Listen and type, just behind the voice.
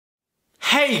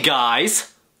Hey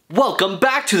guys! Welcome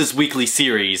back to this weekly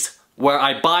series, where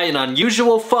I buy an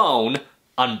unusual phone,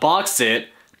 unbox it,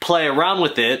 play around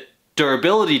with it,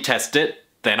 durability test it,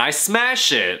 then I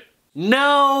smash it.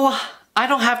 No, I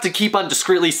don't have to keep on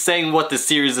discreetly saying what this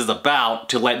series is about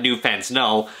to let new fans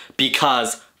know,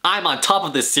 because I'm on top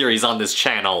of this series on this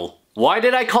channel. Why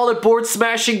did I call it board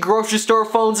smashing grocery store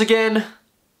phones again?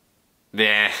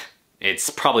 It's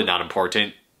probably not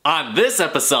important. On this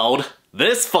episode,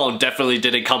 this phone definitely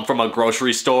didn't come from a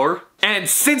grocery store. And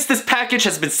since this package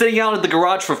has been sitting out in the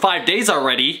garage for 5 days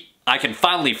already, I can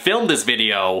finally film this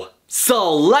video.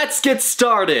 So let's get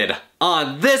started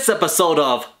on this episode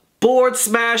of Board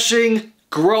Smashing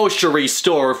Grocery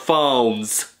Store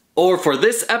Phones. Or for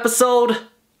this episode,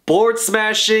 Board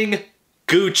Smashing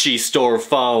Gucci Store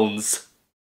Phones.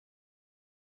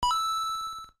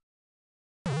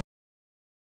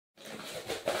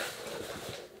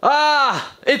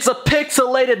 Ah! It's a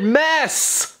pixelated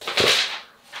mess!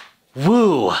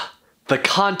 Woo! The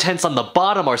contents on the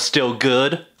bottom are still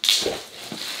good.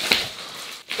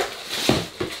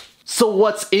 So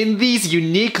what's in these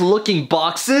unique looking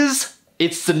boxes?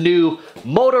 It's the new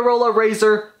Motorola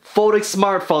Razr folding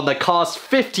smartphone that costs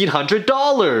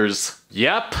 $1,500.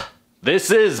 Yep, this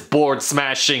is board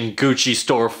smashing Gucci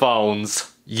store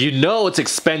phones. You know it's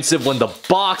expensive when the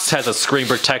box has a screen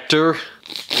protector.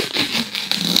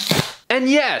 And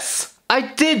yes, I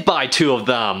did buy 2 of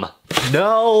them.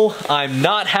 No, I'm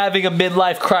not having a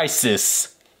midlife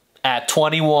crisis. At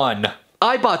 21.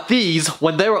 I bought these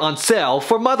when they were on sale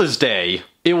for Mother's Day.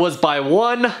 It was buy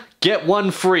one, get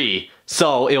one free.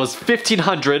 So it was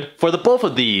 $1,500 for the both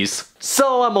of these.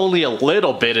 So I'm only a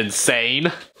little bit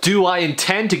insane. Do I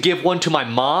intend to give one to my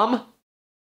mom?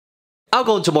 I'll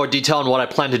go into more detail on what I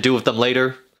plan to do with them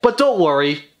later. But don't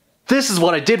worry, this is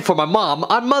what I did for my mom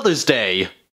on Mother's Day.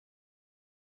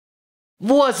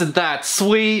 Wasn't that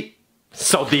sweet?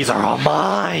 So these are all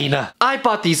mine! I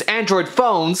bought these Android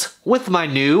phones with my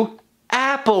new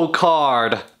Apple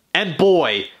Card. And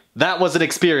boy, that was an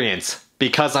experience,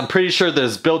 because I'm pretty sure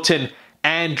there's built-in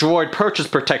Android purchase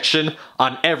protection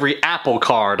on every Apple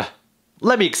Card.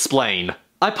 Let me explain.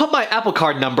 I put my Apple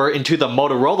Card number into the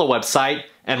Motorola website,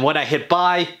 and when I hit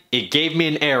buy, it gave me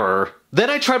an error. Then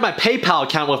I tried my PayPal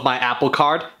account with my Apple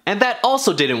Card, and that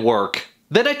also didn't work.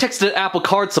 Then I texted Apple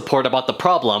Card support about the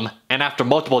problem, and after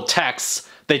multiple texts,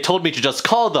 they told me to just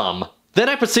call them. Then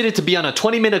I proceeded to be on a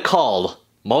 20-minute call.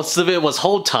 Most of it was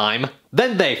hold time.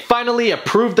 Then they finally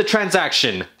approved the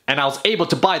transaction, and I was able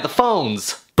to buy the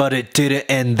phones. But it didn't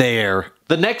end there.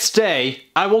 The next day,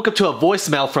 I woke up to a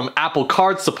voicemail from Apple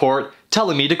Card support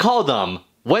telling me to call them.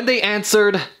 When they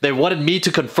answered, they wanted me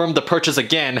to confirm the purchase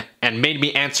again and made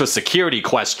me answer security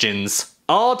questions.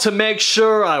 All to make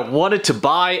sure I wanted to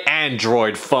buy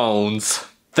Android phones.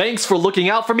 Thanks for looking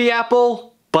out for me,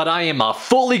 Apple, but I am a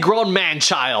fully grown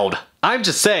man-child. I'm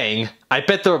just saying, I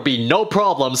bet there will be no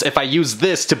problems if I use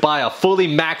this to buy a fully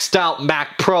maxed out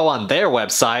Mac Pro on their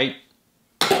website.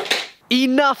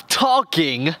 Enough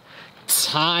talking.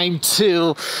 Time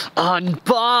to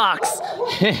unbox.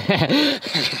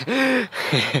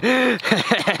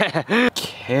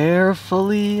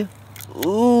 Carefully.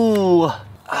 Ooh.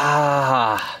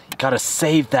 Gotta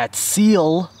save that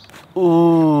seal.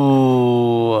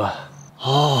 Ooh.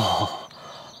 Oh.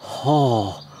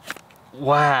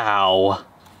 Wow.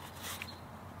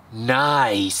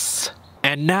 Nice.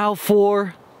 And now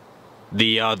for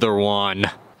the other one.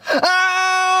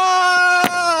 Ah!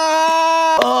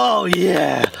 Oh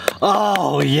yeah.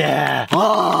 Oh yeah.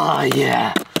 Oh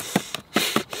yeah.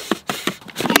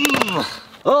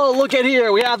 Oh, look at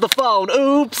here. We have the phone.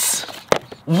 Oops.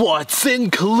 What's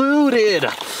included?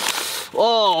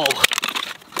 Oh.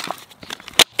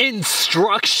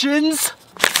 Instructions?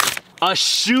 A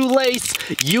shoelace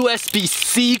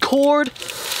USB-C cord?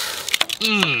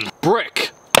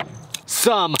 Brick.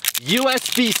 Some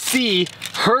USB-C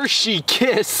Hershey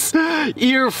Kiss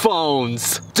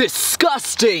earphones.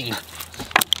 Disgusting.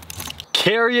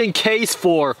 Carrying case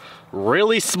for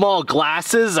really small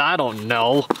glasses? I don't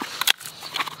know.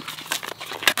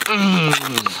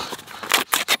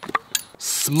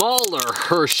 Smaller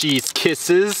Hershey's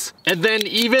Kisses, and then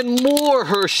even more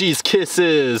Hershey's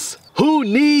Kisses. Who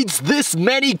needs this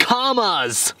many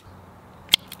commas?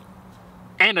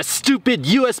 And a stupid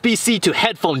USB-C to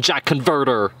headphone jack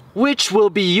converter, which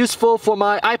will be useful for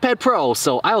my iPad Pro,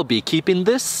 so I'll be keeping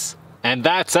this. And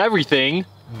that's everything.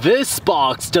 This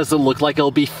box doesn't look like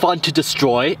it'll be fun to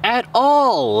destroy at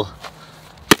all.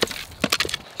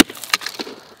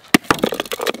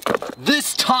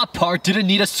 This top part didn't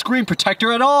need a screen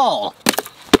protector at all.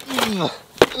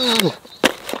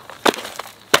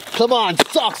 Come on,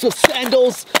 socks with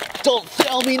sandals! Don't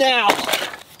fail me now!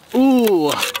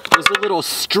 Ooh, there's a little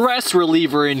stress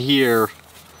reliever in here.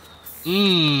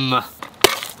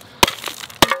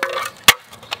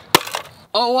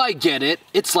 Oh, I get it.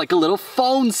 It's like a little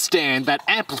phone stand that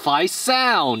amplifies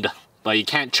sound. But you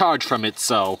can't charge from it,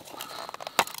 so...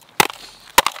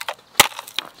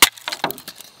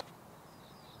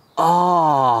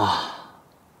 Oh,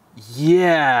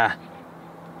 yeah.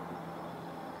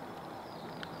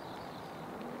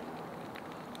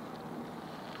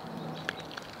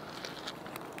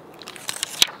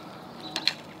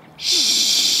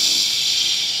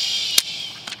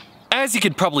 As you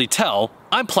can probably tell,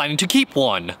 I'm planning to keep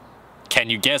one. Can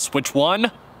you guess which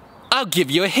one? I'll give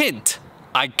you a hint.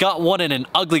 I got one in an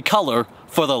ugly color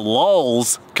for the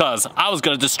lulz, cause I was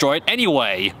gonna destroy it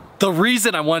anyway. The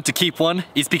reason I wanted to keep one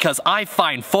is because I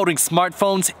find folding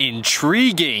smartphones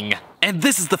intriguing. And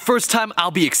this is the first time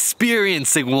I'll be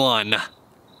experiencing one.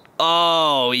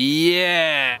 Oh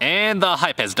yeah. And the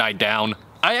hype has died down.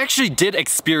 I actually did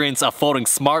experience a folding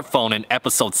smartphone in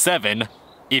episode 7,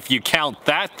 if you count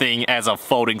that thing as a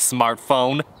folding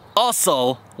smartphone.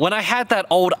 Also, when I had that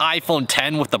old iPhone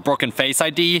 10 with the broken Face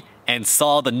ID and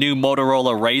saw the new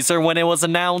Motorola Razr when it was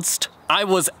announced, I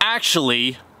was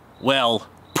actually, well,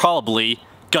 probably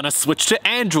gonna switch to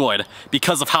Android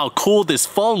because of how cool this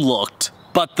phone looked.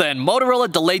 But then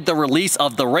Motorola delayed the release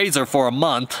of the Razr for a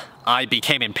month. I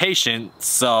became impatient,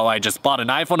 so I just bought an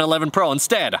iPhone 11 Pro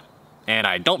instead. And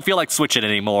I don't feel like switching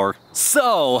anymore.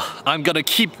 So, I'm gonna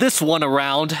keep this one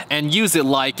around and use it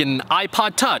like an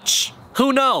iPod Touch.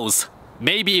 Who knows?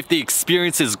 Maybe if the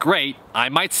experience is great, I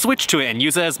might switch to it and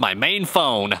use it as my main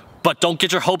phone. But don't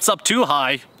get your hopes up too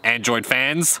high, Android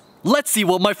fans. Let's see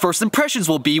what my first impressions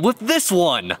will be with this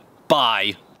one.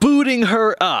 By booting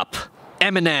her up.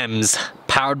 M&M's,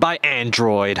 powered by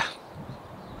Android.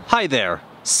 Hi there,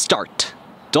 start.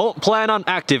 Don't plan on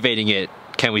activating it.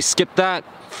 Can we skip that?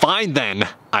 Fine then.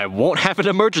 I won't have an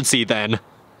emergency then.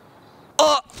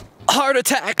 Heart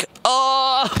attack.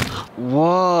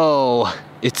 Whoa.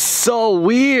 It's so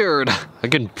weird. I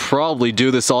can probably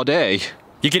do this all day.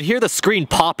 You can hear the screen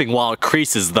popping while it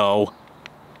creases though.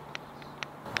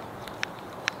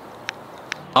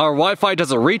 Our Wi-Fi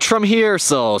doesn't reach from here,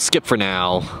 so skip for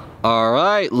now.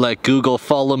 Alright, let Google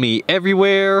follow me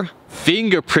everywhere.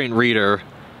 Fingerprint reader.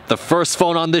 The first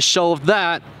phone on this show of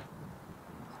that.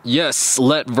 Yes,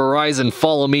 let Verizon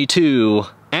follow me too.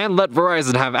 And let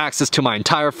Verizon have access to my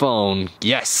entire phone.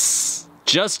 Yes.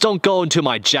 Just don't go into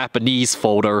my Japanese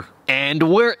folder.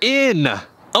 And we're in!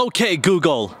 Okay,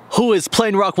 Google. Who is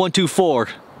Plane Rock 124?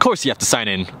 Of course you have to sign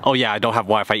in. Oh yeah, I don't have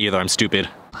Wi-Fi either, I'm stupid.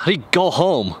 How do you go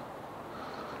home?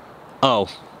 Oh,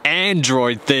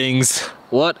 Android things.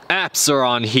 What apps are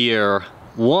on here?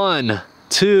 1,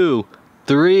 2,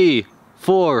 3,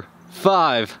 4,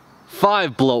 5.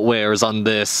 5 bloatwares on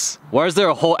this. Why is there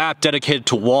a whole app dedicated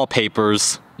to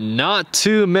wallpapers? Not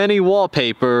too many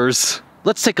wallpapers.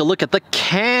 Let's take a look at the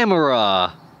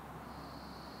camera.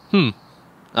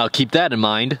 I'll keep that in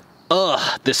mind.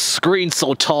 Ugh, this screen's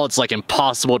so tall it's like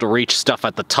impossible to reach stuff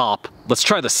at the top. Let's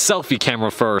try the selfie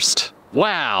camera first.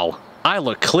 Wow, I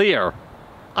look clear.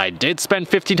 I did spend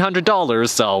 $1,500,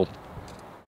 so...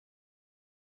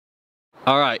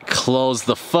 Alright, close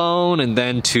the phone and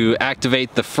then to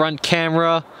activate the front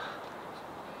camera.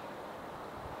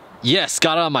 Yes,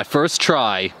 got it on my first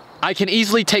try. I can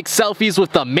easily take selfies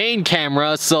with the main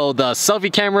camera, so the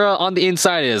selfie camera on the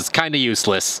inside is kinda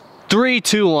useless. 3,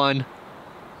 2, 1.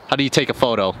 How do you take a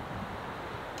photo?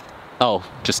 Oh,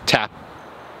 just tap.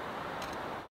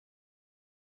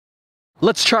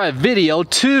 Let's try a video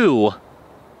too.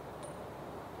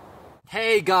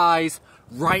 Hey guys,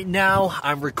 right now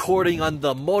I'm recording on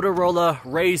the Motorola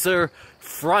Razr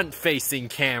front-facing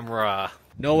camera.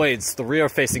 No way, it's the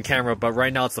rear-facing camera, but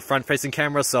right now it's the front-facing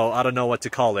camera, so I don't know what to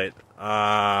call it.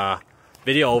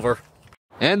 Video over.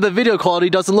 And the video quality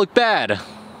doesn't look bad.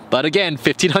 But again,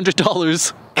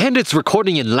 $1,500. And it's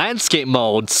recording in landscape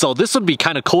mode, so this would be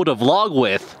kind of cool to vlog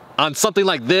with. On something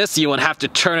like this, you would have to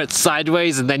turn it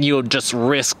sideways and then you would just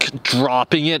risk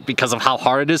dropping it because of how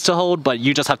hard it is to hold, but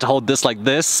you just have to hold this like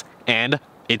this, and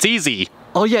it's easy.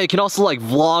 Oh yeah, you can also like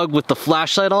vlog with the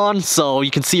flashlight on, so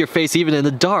you can see your face even in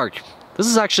the dark. This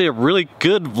is actually a really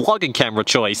good vlogging camera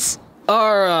choice.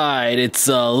 Alright, it's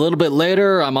a little bit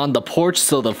later, I'm on the porch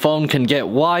so the phone can get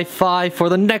Wi-Fi for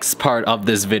the next part of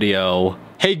this video.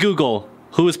 Hey Google,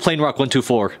 who is Plane Rock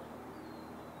 124?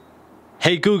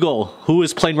 Hey Google, who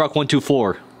is Plane Rock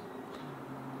 124?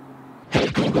 Hey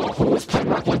Google, who is Plane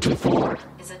Rock 124?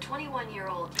 Is a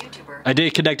 21-year-old YouTuber. I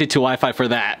did connect it to Wi-Fi for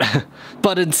that.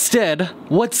 But instead,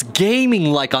 what's gaming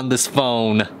like on this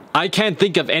phone? I can't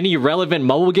think of any relevant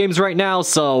mobile games right now,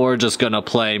 so we're just gonna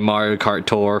play Mario Kart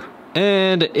Tour.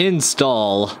 And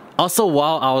install. Also,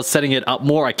 while I was setting it up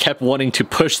more, I kept wanting to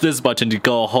push this button to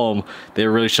go home. They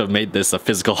really should have made this a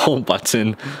physical home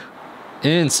button.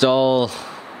 Install.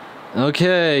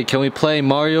 Okay, can we play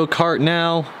Mario Kart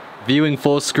now? Viewing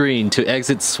full screen. To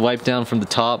exit, swipe down from the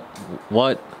top.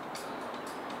 What?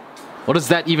 What does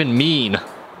that even mean?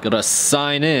 Gotta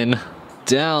sign in.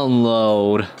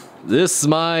 Download. This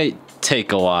might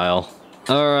take a while.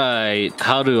 Alright,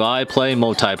 how do I play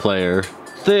multiplayer?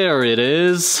 There it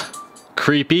is.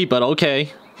 Creepy, but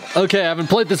okay. Okay, I haven't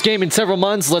played this game in several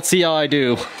months. Let's see how I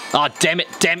do. Aw, damn it,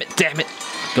 damn it, damn it.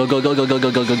 Go, go, go, go, go,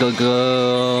 go, go, go, go,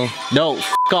 go. No,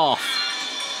 f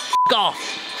off. F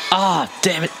off. Ah,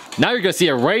 damn it. Now you're gonna see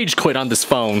a rage quit on this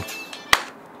phone.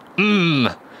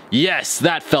 Yes,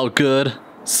 that felt good.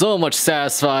 So much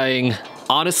satisfying.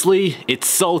 Honestly, it's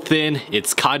so thin,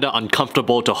 it's kinda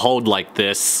uncomfortable to hold like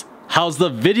this. How's the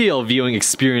video viewing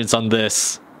experience on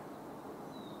this?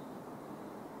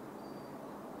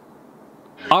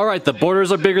 Alright, the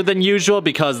borders are bigger than usual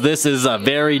because this is a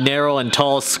very narrow and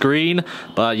tall screen,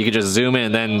 but you can just zoom in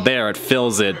and then there it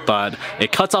fills it, but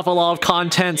it cuts off a lot of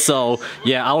content, so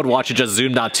yeah, I would watch it just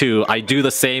zoomed out too. I do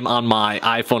the same on my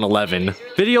iPhone 11.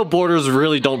 Video borders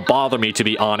really don't bother me, to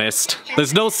be honest.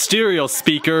 There's no stereo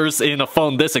speakers in a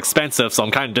phone this expensive, so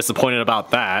I'm kind of disappointed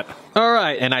about that.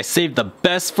 Alright, and I saved the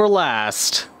best for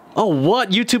last. Oh,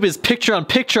 what? YouTube is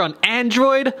picture-on-picture on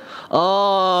Android?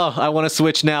 Oh, I want to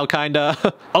switch now,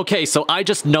 kinda. Okay, so I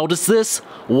just noticed this.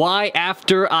 Why,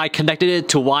 after I connected it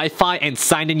to Wi-Fi and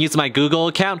signed in using my Google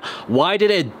account, why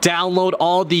did it download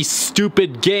all these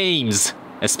stupid games?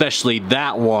 Especially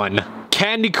that one.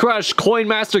 Candy Crush, Coin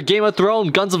Master, Game of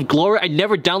Thrones, Guns of Glory. I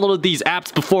never downloaded these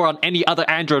apps before on any other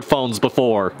Android phones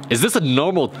before. Is this a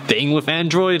normal thing with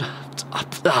Android?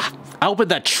 I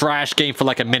opened that trash game for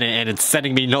like a minute and it's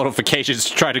sending me notifications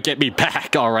to try to get me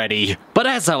back already. But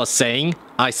as I was saying,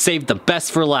 I saved the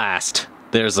best for last.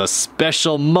 There's a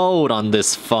special mode on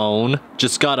this phone.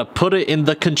 Just gotta put it in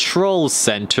the control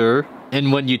center.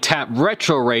 And when you tap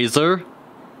Retro Razor,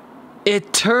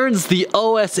 it turns the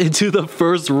OS into the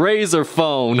first Razr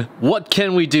phone. What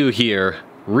can we do here?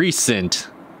 Recent.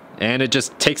 And it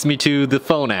just takes me to the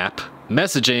phone app.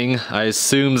 Messaging, I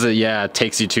assume that, yeah, it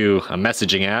takes you to a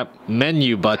messaging app.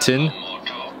 Menu button.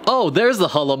 Oh, there's the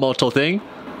Hello Moto thing.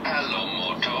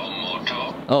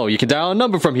 Oh, you can dial a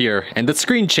number from here, and the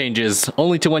screen changes,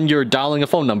 only to when you're dialing a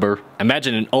phone number.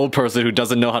 Imagine an old person who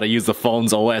doesn't know how to use the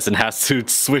phone's OS and has to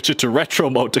switch it to retro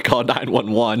mode to call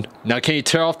 911. Now, can you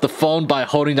turn off the phone by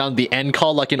holding down the end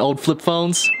call like in old flip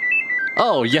phones?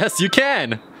 Oh, yes, you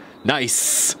can!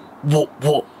 Nice. Whoa,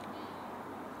 whoa.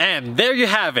 And there you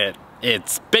have it.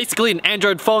 It's basically an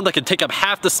Android phone that can take up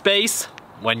half the space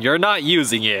when you're not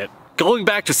using it. Going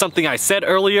back to something I said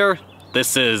earlier,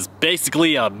 this is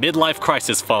basically a midlife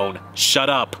crisis phone. Shut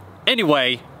up.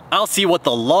 Anyway, I'll see what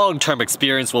the long-term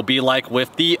experience will be like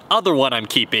with the other one I'm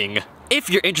keeping.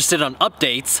 If you're interested on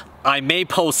updates, I may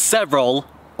post several,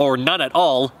 or none at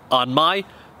all, on my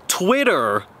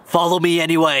Twitter. Follow me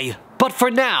anyway. But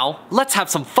for now, let's have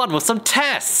some fun with some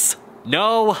tests.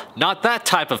 No, not that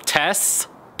type of tests.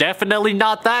 Definitely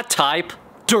not that type.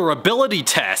 Durability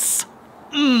tests.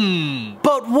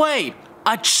 But wait,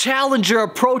 a challenger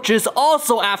approaches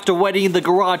also after waiting in the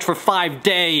garage for 5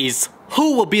 days.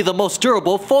 Who will be the most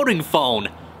durable folding phone?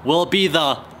 Will it be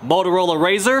the Motorola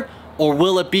Razr? Or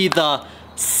will it be the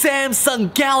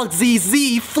Samsung Galaxy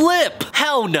Z Flip?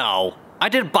 Hell no. I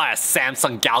didn't buy a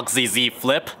Samsung Galaxy Z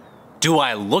Flip. Do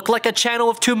I look like a channel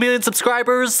with 2 million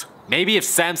subscribers? Maybe if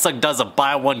Samsung does a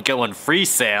buy one get one free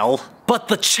sale. But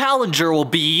the challenger will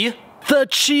be the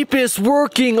cheapest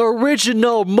working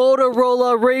original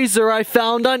Motorola Razr I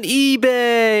found on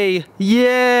eBay!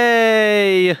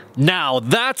 Yay! Now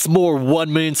that's more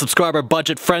 1 million subscriber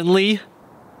budget friendly.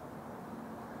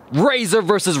 Razr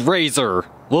versus Razr.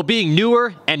 Will being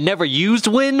newer and never used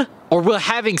win? Or will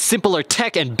having simpler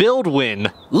tech and build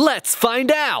win? Let's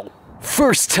find out!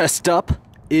 First test up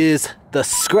is the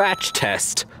scratch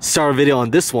test. Start a video on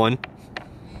this one.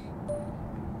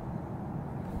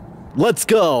 Let's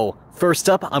go! First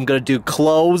up, I'm gonna do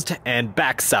closed and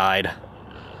backside.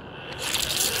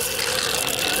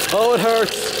 Oh, it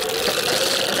hurts!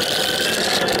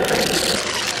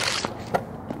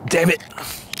 Damn it!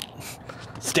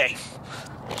 Stay.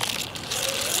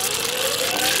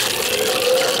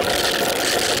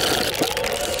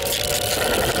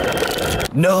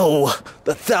 No!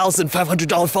 The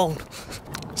 $1,500 phone!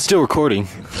 Still recording.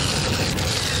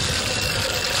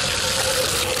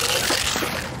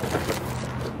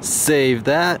 Save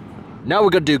that. Now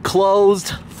we're gonna do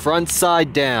closed front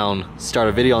side down. Start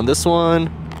a video on this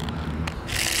one.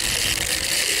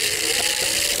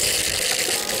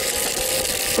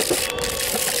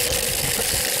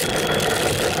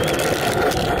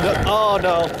 Oh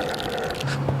no.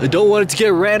 I don't want it to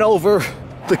get ran over.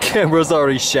 The camera's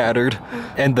already shattered.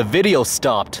 And the video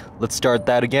stopped. Let's start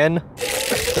that again.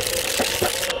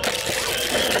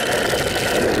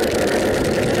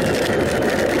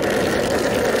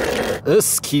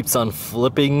 This keeps on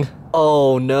flipping.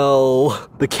 Oh no.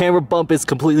 The camera bump is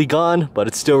completely gone, but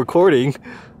it's still recording.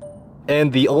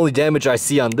 And the only damage I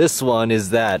see on this one is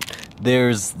that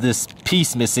there's this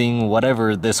piece missing,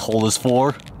 whatever this hole is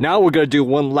for. Now we're gonna do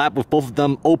one lap with both of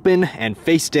them open and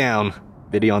face down.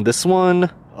 Video on this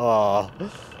one. Oh,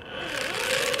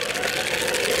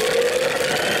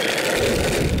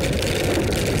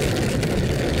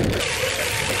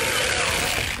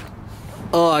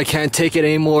 I can't take it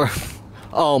anymore.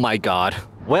 Oh my god.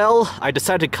 Well, I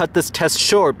decided to cut this test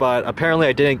short, but apparently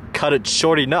I didn't cut it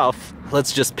short enough.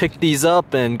 Let's just pick these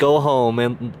up and go home,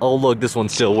 and oh look, this one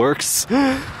still works.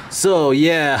 So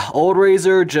yeah, old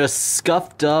Razor just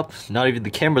scuffed up, not even the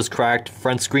camera's cracked,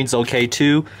 front screen's okay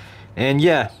too. And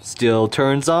yeah, still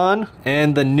turns on.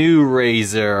 And the new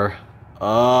Razor.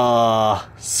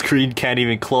 Screen can't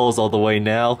even close all the way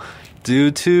now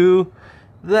due to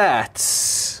that.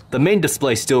 The main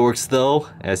display still works though.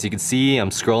 As you can see,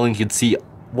 I'm scrolling, you can see,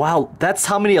 wow, that's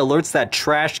how many alerts that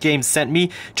trash game sent me,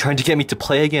 trying to get me to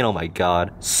play again. Oh my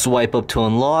god. Swipe up to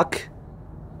unlock.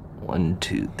 1,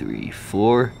 2, 3,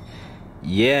 4.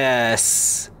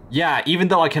 Yes. Yeah, even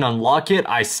though I can unlock it,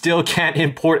 I still can't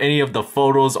import any of the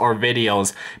photos or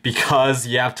videos because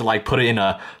you have to like put it in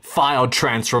a file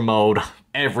transfer mode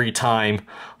every time,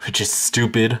 which is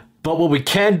stupid. But what we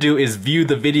can do is view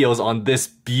the videos on this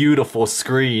beautiful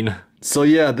screen. So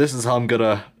yeah, this is how I'm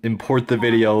gonna import the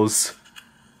videos.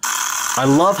 I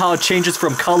love how it changes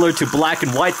from color to black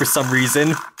and white for some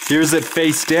reason. Here's it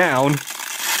face down.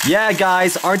 Yeah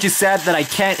guys, aren't you sad that I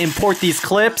can't import these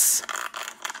clips?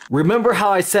 Remember how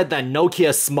I said that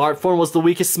Nokia's smartphone was the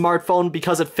weakest smartphone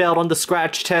because it failed on the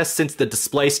scratch test since the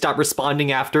display stopped responding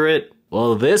after it?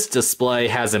 Well, this display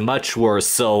has it much worse,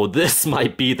 so this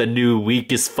might be the new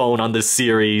weakest phone on this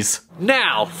series.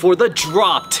 Now, for the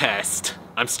drop test.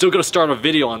 I'm still gonna start a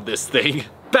video on this thing.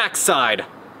 Backside,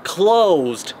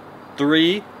 closed.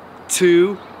 3,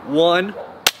 2, 1.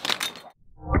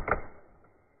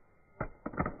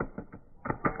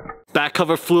 Back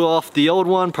cover flew off the old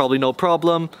one, probably no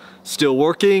problem. Still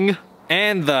working.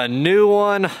 And the new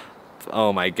one,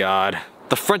 oh my god.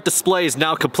 The front display is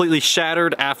now completely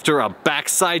shattered after a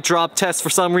backside drop test for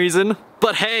some reason.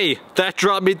 But hey, that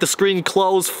drop made the screen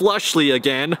close flushly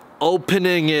again.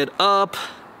 Opening it up.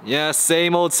 Yeah,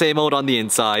 same old on the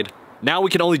inside. Now we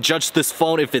can only judge this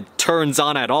phone if it turns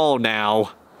on at all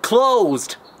now.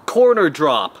 Closed! Corner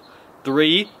drop.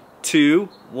 3, 2,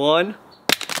 1.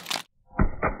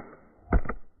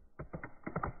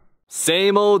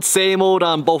 Same old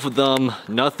on both of them.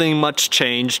 Nothing much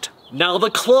changed. Now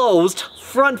the closed,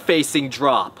 front-facing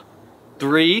drop.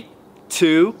 3,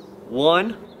 2,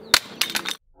 1.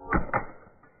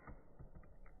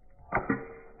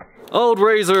 Old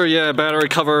Razor, yeah, battery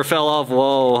cover fell off.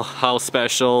 Whoa, how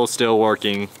special, still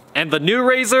working. And the new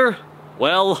Razor?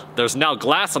 Well, there's now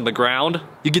glass on the ground.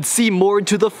 You can see more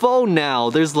into the phone now.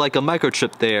 There's like a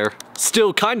microchip there.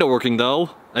 Still kinda working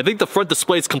though. I think the front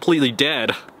display is completely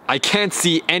dead. I can't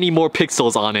see any more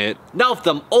pixels on it. Now with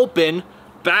them open,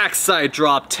 backside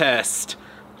drop test.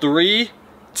 3,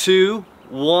 2,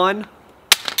 1.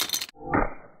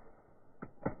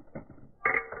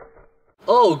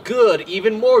 Oh good,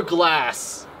 even more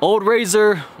glass. Old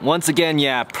Razor, once again,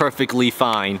 yeah, perfectly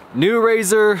fine. New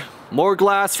Razor, more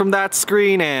glass from that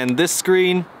screen, and this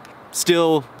screen,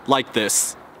 still like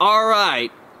this.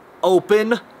 Alright,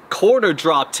 open, corner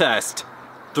drop test.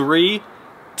 3,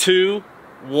 2,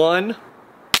 1.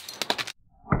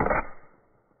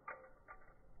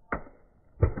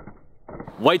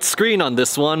 White screen on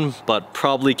this one, but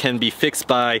probably can be fixed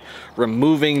by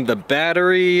removing the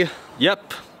battery.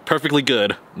 Yep, perfectly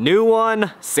good. New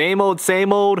one, same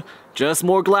old, just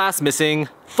more glass missing.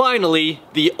 Finally,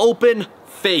 the open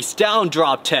face down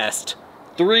drop test.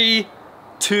 3,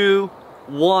 2,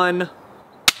 1.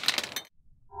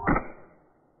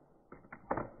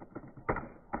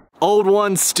 Old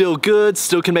one still good,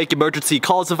 still can make emergency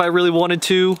calls if I really wanted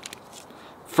to.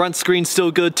 Front screen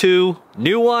still good too.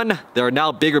 New one, there are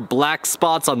now bigger black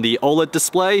spots on the OLED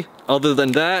display. Other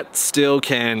than that, still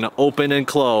can open and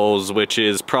close, which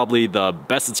is probably the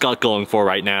best it's got going for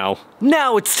right now.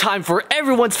 Now it's time for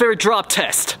everyone's favorite drop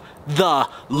test. The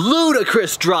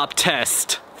ludicrous drop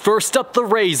test. First up, the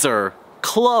Razor.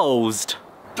 closed.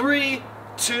 3,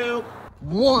 2,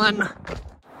 1.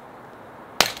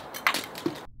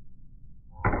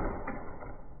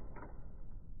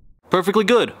 Perfectly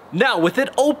good. Now with it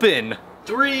open.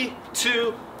 3,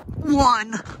 2,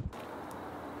 1.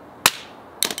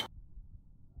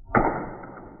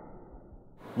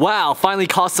 Wow, finally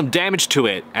caused some damage to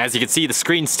it. As you can see, the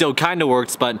screen still kinda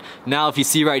works, but now if you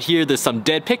see right here, there's some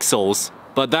dead pixels.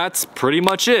 But that's pretty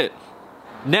much it.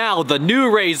 Now the new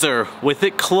Razr with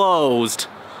it closed.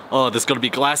 Oh, there's gonna be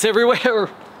glass everywhere.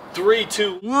 3,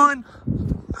 2, 1.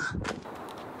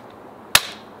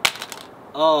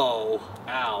 Oh,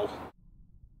 ow.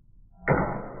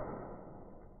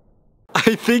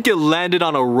 I think it landed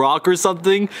on a rock or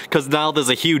something, because now there's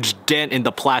a huge dent in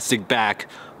the plastic back.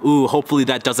 Ooh, hopefully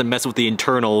that doesn't mess with the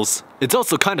internals. It's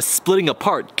also kind of splitting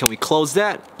apart. Can we close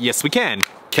that? Yes, we can.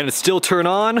 Can it still turn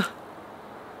on?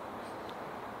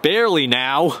 Barely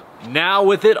now. Now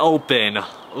with it open.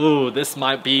 Ooh, this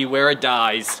might be where it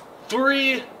dies.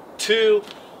 3, 2,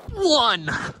 1.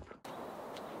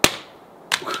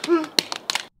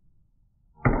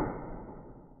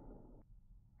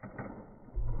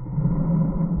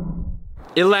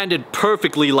 It landed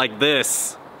perfectly like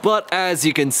this. But as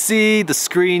you can see, the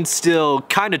screen still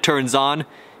kinda turns on.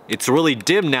 It's really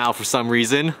dim now for some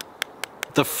reason.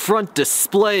 The front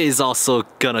display is also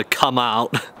gonna come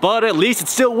out. But at least it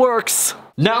still works.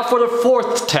 Now for the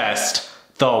fourth test,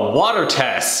 the water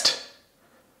test.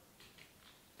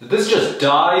 Did this just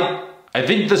die? I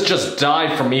think this just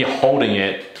died from me holding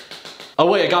it. Oh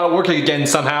wait, I got it working again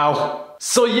somehow.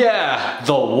 So yeah,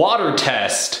 the water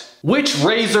test. Which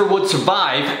Razr would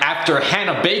survive after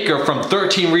Hannah Baker from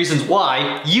 13 Reasons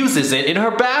Why uses it in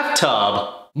her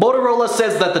bathtub? Motorola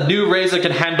says that the new Razr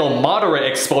can handle moderate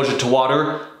exposure to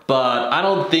water, but I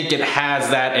don't think it has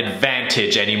that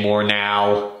advantage anymore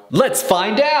now. Let's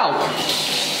find out!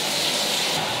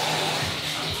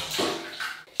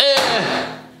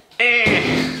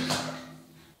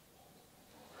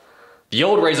 The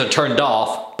old Razr turned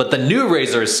off, but the new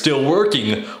Razr is still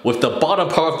working, with the bottom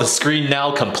part of the screen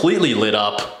now completely lit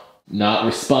up. Not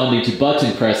responding to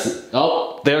button presses.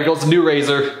 Oh, there goes the new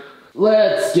Razr.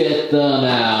 Let's get them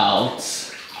out.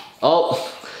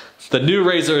 Oh, the new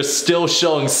Razr is still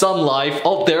showing some life.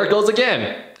 Oh, there it goes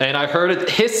again. And I heard it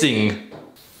hissing.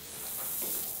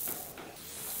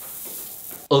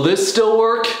 Will this still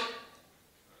work?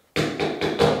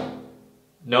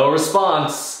 No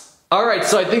response. Alright,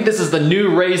 so I think this is the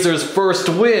new Razr's first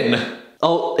win.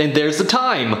 Oh, and there's the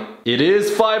time. It is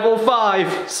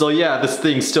 5:05. So yeah, this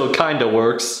thing still kinda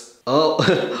works. Oh,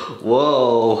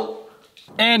 whoa.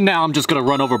 And now I'm just gonna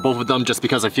run over both of them just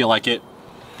because I feel like it.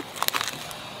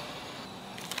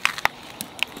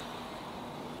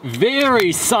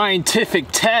 Very scientific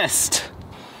test.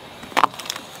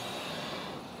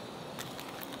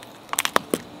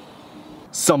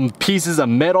 Some pieces of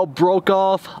metal broke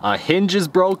off, a hinge is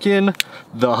broken,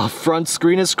 the front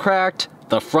screen is cracked,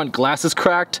 the front glass is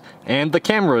cracked, and the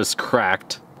camera is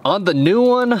cracked. On the new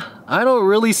one, I don't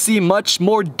really see much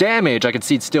more damage. I can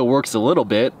see it still works a little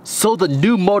bit. So the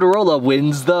new Motorola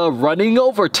wins the running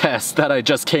over test that I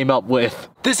just came up with.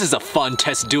 This is a fun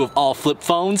test to do with all flip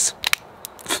phones.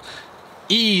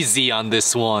 Easy on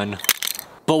this one.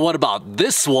 But what about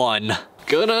this one?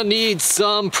 Gonna need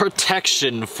some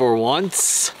protection for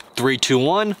once. 3, 2,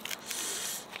 1.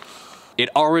 It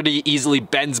already easily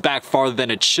bends back farther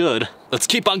than it should. Let's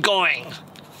keep on going.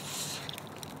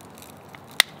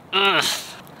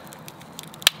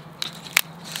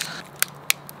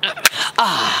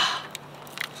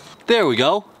 There we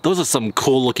go. Those are some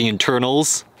cool looking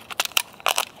internals.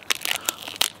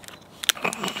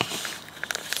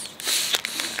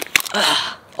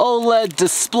 OLED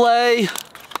display.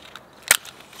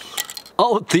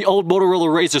 Oh, the old Motorola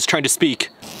Razr's trying to speak.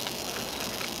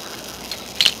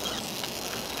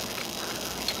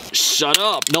 Shut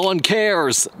up, no one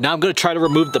cares. Now I'm gonna try to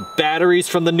remove the batteries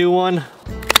from the new one.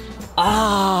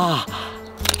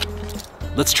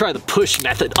 Let's try the push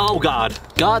method. Oh God.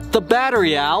 Got the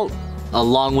battery out,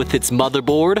 along with its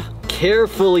motherboard.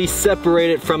 Carefully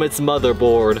separate it from its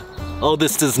motherboard. Oh,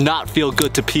 this does not feel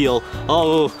good to peel.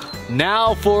 Oh,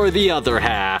 now for the other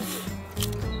half.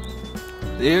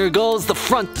 There goes the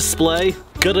front display.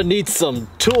 Gonna need some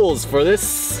tools for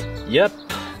this. Yep,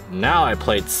 now I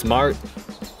played smart.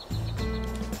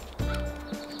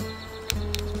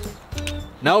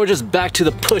 Now we're just back to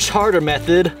the push harder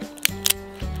method.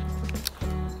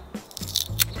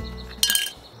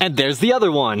 And there's the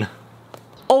other one.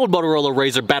 Old Motorola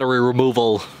Razr battery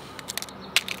removal.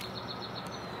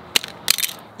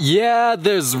 Yeah,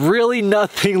 there's really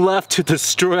nothing left to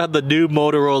destroy on the new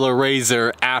Motorola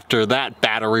Razr after that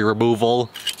battery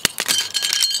removal.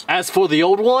 As for the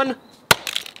old one,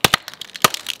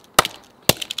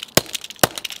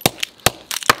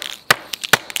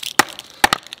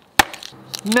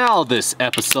 now this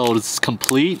episode is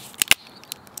complete.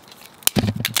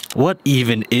 What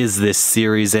even is this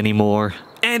series anymore?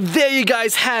 And there you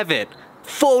guys have it!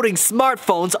 Folding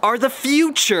smartphones are the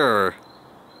future!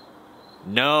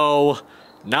 No,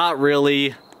 not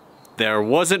really. There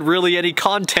wasn't really any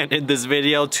content in this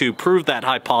video to prove that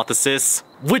hypothesis.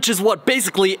 Which is what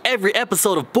basically every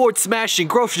episode of Board Smashing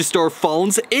Grocery Store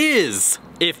Phones is!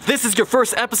 If this is your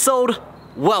first episode,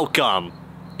 welcome!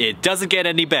 It doesn't get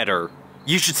any better.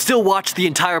 You should still watch the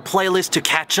entire playlist to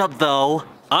catch up though.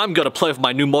 I'm gonna play with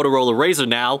my new Motorola Razr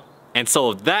now. And so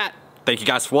with that, thank you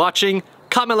guys for watching.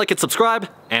 Comment, like, and subscribe,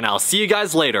 and I'll see you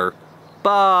guys later.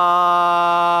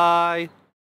 Bye!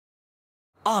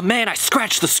 Oh man, I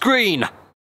scratched the screen!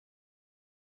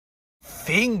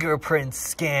 Fingerprint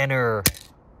scanner.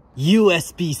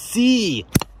 USB-C.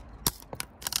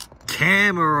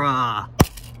 Camera.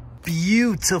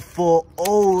 Beautiful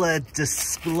OLED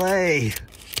display.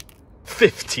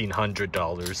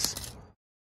 $1,500.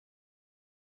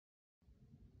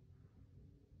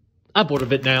 I'm bored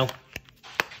of it now.